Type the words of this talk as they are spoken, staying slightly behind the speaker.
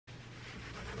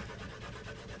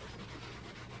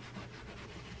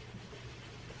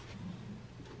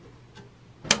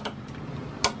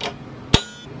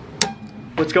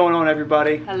What's going on,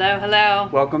 everybody? Hello, hello.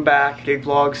 Welcome back. Big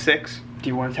Vlog 6. Do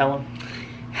you want to tell them?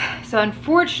 So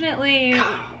unfortunately,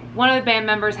 one of the band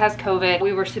members has COVID.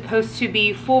 We were supposed to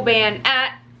be full band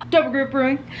at Double Groove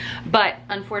Brewing, but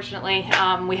unfortunately,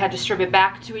 we had to strip it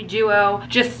back to a duo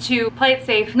just to play it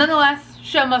safe. Nonetheless,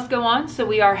 show must go on, so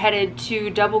we are headed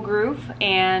to Double Groove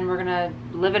and we're gonna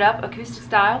live it up acoustic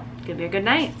style. It's gonna be a good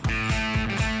night.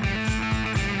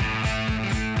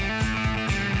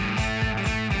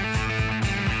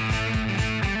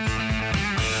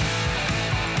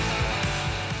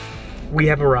 We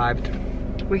have arrived.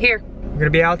 We're here. We're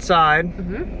gonna be outside.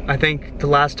 I think the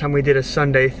last time we did a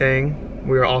Sunday thing,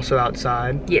 we were also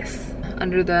outside. Yes,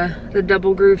 under the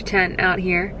Double Groove tent out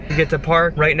here. We get to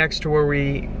park right next to where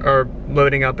we are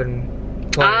loading up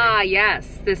and playing. Ah,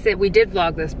 yes. We did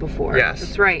vlog this before. Yes.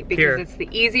 That's right, because Here. it's the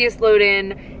easiest load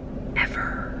in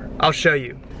ever. I'll show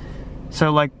you.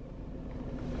 So like,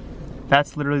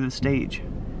 that's literally the stage.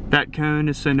 That cone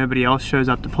is so nobody else shows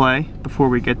up to play before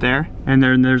we get there. And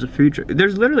then there's a food truck.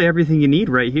 There's literally everything you need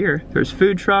right here. There's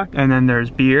food truck, and then there's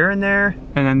beer in there,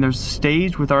 and then there's a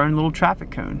stage with our own little traffic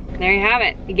cone. There you have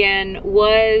it. Again,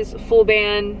 was full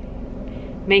band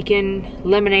making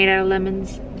lemonade out of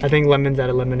lemons. I think lemons out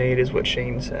of lemonade is what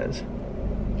Shane says.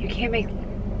 You can't make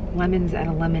lemons out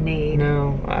of lemonade.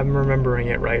 No, I'm remembering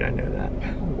it right, I know that.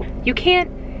 You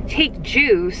can't take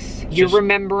juice, you're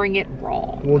remembering it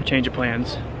wrong. We'll change of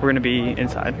plans. We're gonna be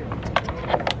inside.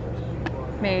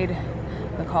 Made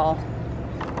the call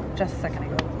just a second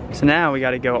ago. So now we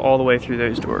gotta go all the way through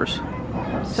those doors.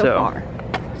 So far.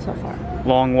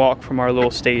 Long walk from our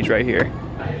little stage right here.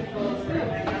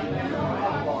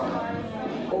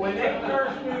 When they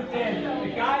first moved in,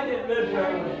 the guy that lived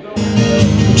there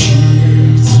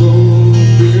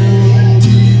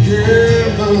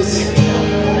was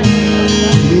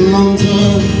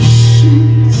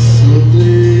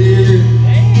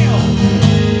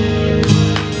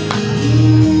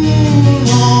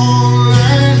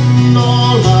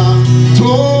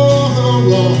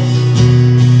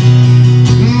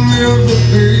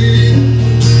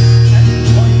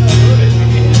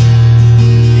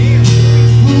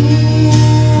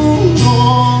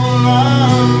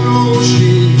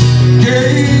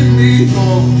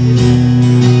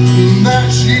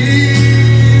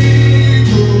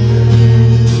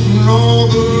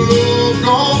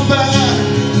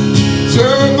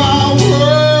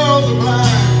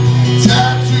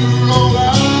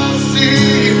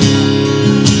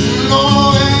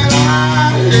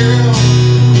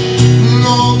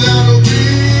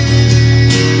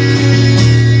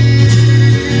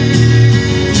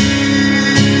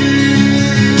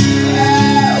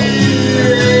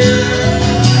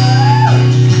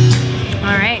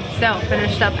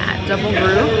finished up at Double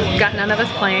Groove. Got none of us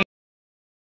playing.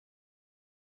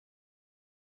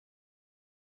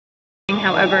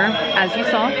 However, as you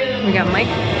saw, we got Mike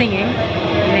singing.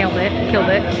 Nailed it, killed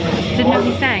it. Didn't know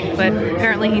he sang, but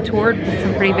apparently he toured with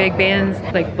some pretty big bands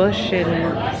like Bush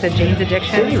and said Jane's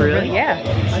Addiction. Did he really?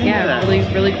 Yeah,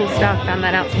 really cool stuff. Found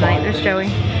that out tonight. There's Joey.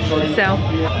 So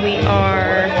we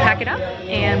are packing up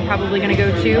and probably gonna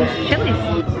go to Chili's.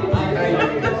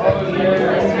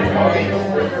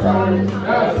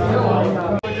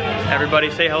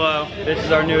 Everybody say hello. This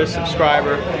is our newest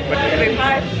subscriber.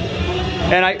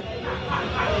 And I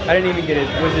didn't even get his,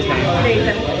 what's his name?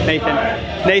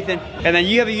 Nathan. And then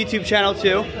you have a YouTube channel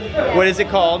too. What is it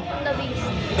called? The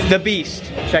Beast. The Beast.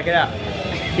 Check it out.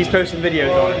 He's posting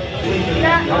videos on it.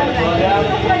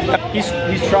 He's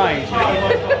trying to.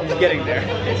 He's getting there.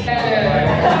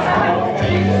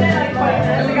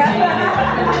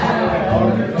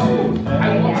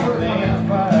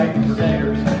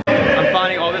 I'm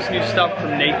finding all this new stuff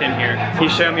from Nathan here.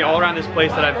 He's showing me all around this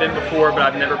place that I've been before, but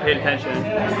I've never paid attention.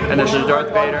 And there's the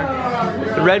Darth Vader.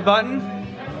 The red button.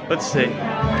 Let's see.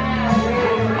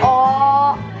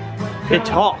 It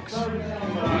talks.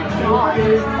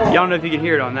 Y'all don't know if you can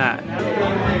hear it on that.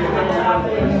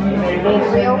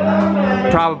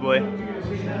 Probably.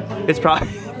 It's probably.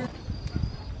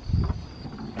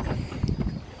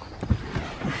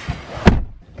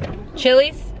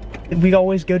 Chili's? We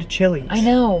always go to Chili's. I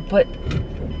know, but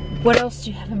what else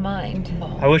do you have in mind?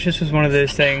 I wish this was one of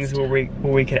those things where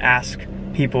we could ask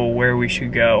people where we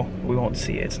should go. We won't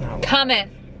see it. It's not.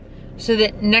 Comment so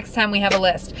that next time we have a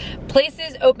list.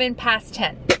 Places open past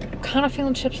 10. Kind of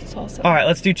feeling chips and salsa. All right,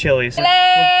 let's do Chili's.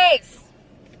 Chili's!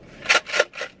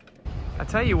 I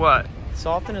tell you what, so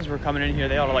often as we're coming in here,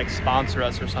 they ought to like sponsor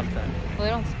us or something. Well, they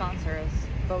don't sponsor us,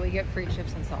 but we get free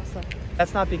chips and salsa.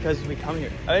 That's not because we come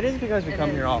here. It is because we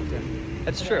come here often.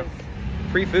 That's true.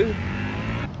 Free food.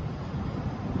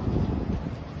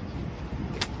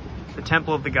 The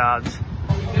temple of the gods.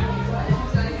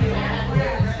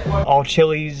 All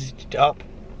chilies up.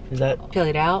 Is that?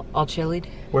 Chillied out, all chillied.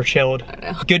 We're chilled. I don't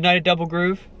know. Good night at Double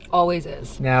Groove. Always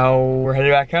is. Now we're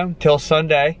headed back home till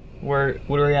Sunday. What are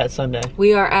we at Sunday?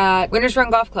 We are at Winners Run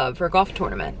Golf Club for a golf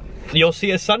tournament. You'll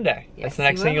see us Sunday. Yes, That's the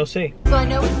next thing you'll see. So I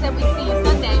know we said we'd see you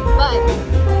Sunday,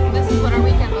 but this is what our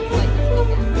weekend looks like this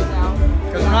weekend, so.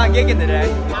 Because we're not gigging today.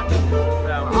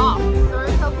 We're off.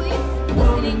 So please,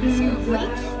 listening to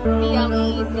Bleach,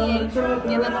 BLECH,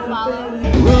 give them a follow.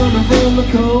 Running from the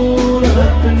cold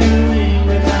up in New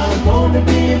England, I was born to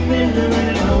be a fiddler in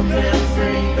an old town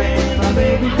string band. My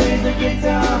baby plays the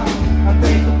guitar, I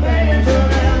play the banjo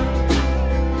now.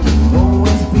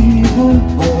 Always be a good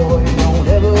boy, don't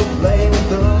ever play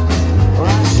with us, or I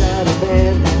shot a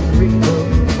band and freak up,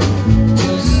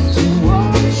 just to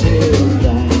watch it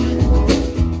die.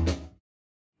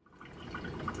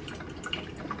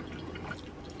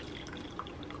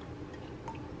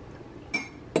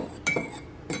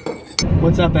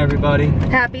 What's up, everybody?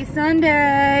 Happy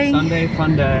Sunday. Sunday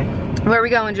fun day. Where are we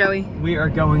going, Joey? We are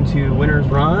going to Winners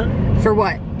Run. For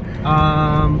what?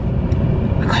 A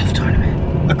golf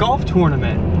tournament. A golf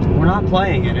tournament. We're not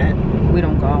playing in it. We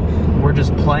don't golf. We're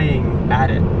just playing at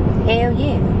it. Hell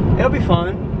yeah. It'll be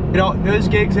fun. Those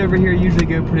gigs over here usually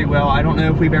go pretty well. I don't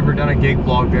know if we've ever done a gig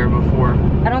vlog there before.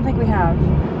 I don't think we have.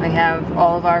 I have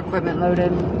all of our equipment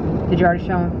loaded. Did you already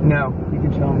show them? No, you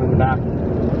can show them in the back.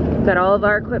 Got all of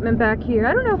our equipment back here.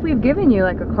 I don't know if we've given you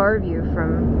like a car view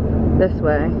from this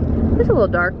way. It's a little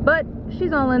dark, but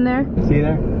she's all in there. See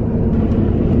there?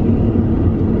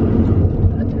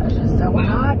 The trash is so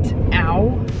hot.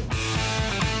 Ow.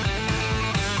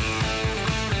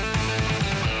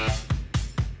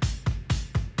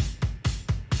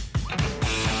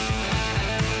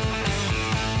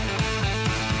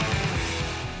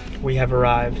 We have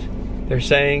arrived. They're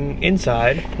saying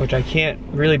inside, which I can't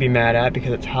really be mad at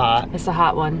because it's hot. It's a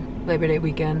hot one, Labor Day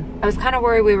weekend. I was kind of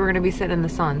worried we were gonna be sitting in the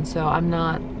sun, so I'm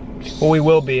not. Well, we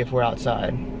will be if we're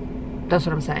outside. That's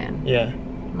what I'm saying. Yeah.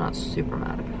 I'm not super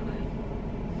mad about it.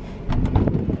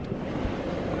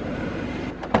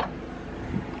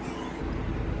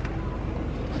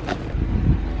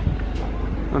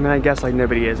 I mean, I guess like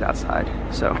nobody is outside,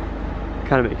 so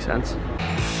kind of makes sense.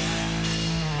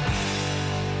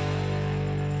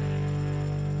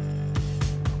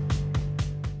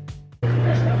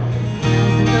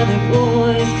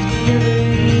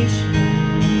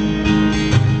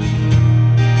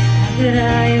 That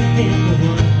I have been the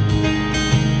one.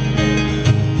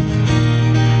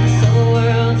 I saw the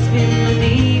world spin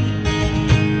beneath,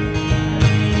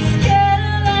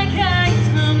 scattered like ice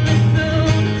from the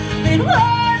spoon. It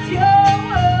was your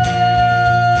world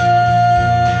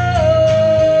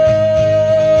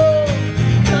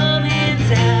coming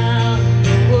down.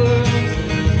 The world's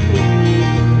cool.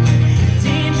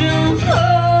 Danger will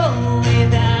flow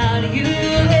without you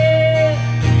there.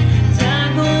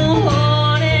 Time go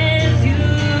on as you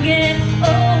get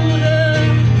older.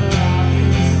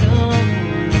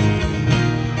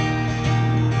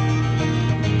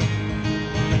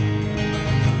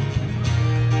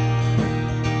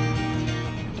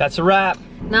 That's a wrap.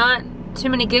 Not too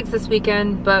many gigs this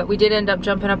weekend, but we did end up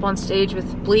jumping up on stage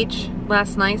with Bleach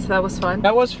last night, so that was fun.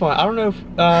 That was fun. I don't know if,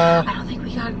 I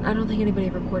don't think anybody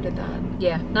recorded that.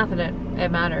 Yeah, not that it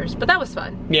matters, but that was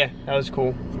fun. yeah, that was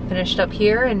cool. Finished up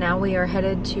here, and now we are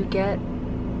headed to get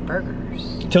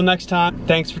burgers. Till next time,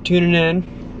 thanks for tuning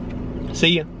in.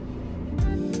 See ya.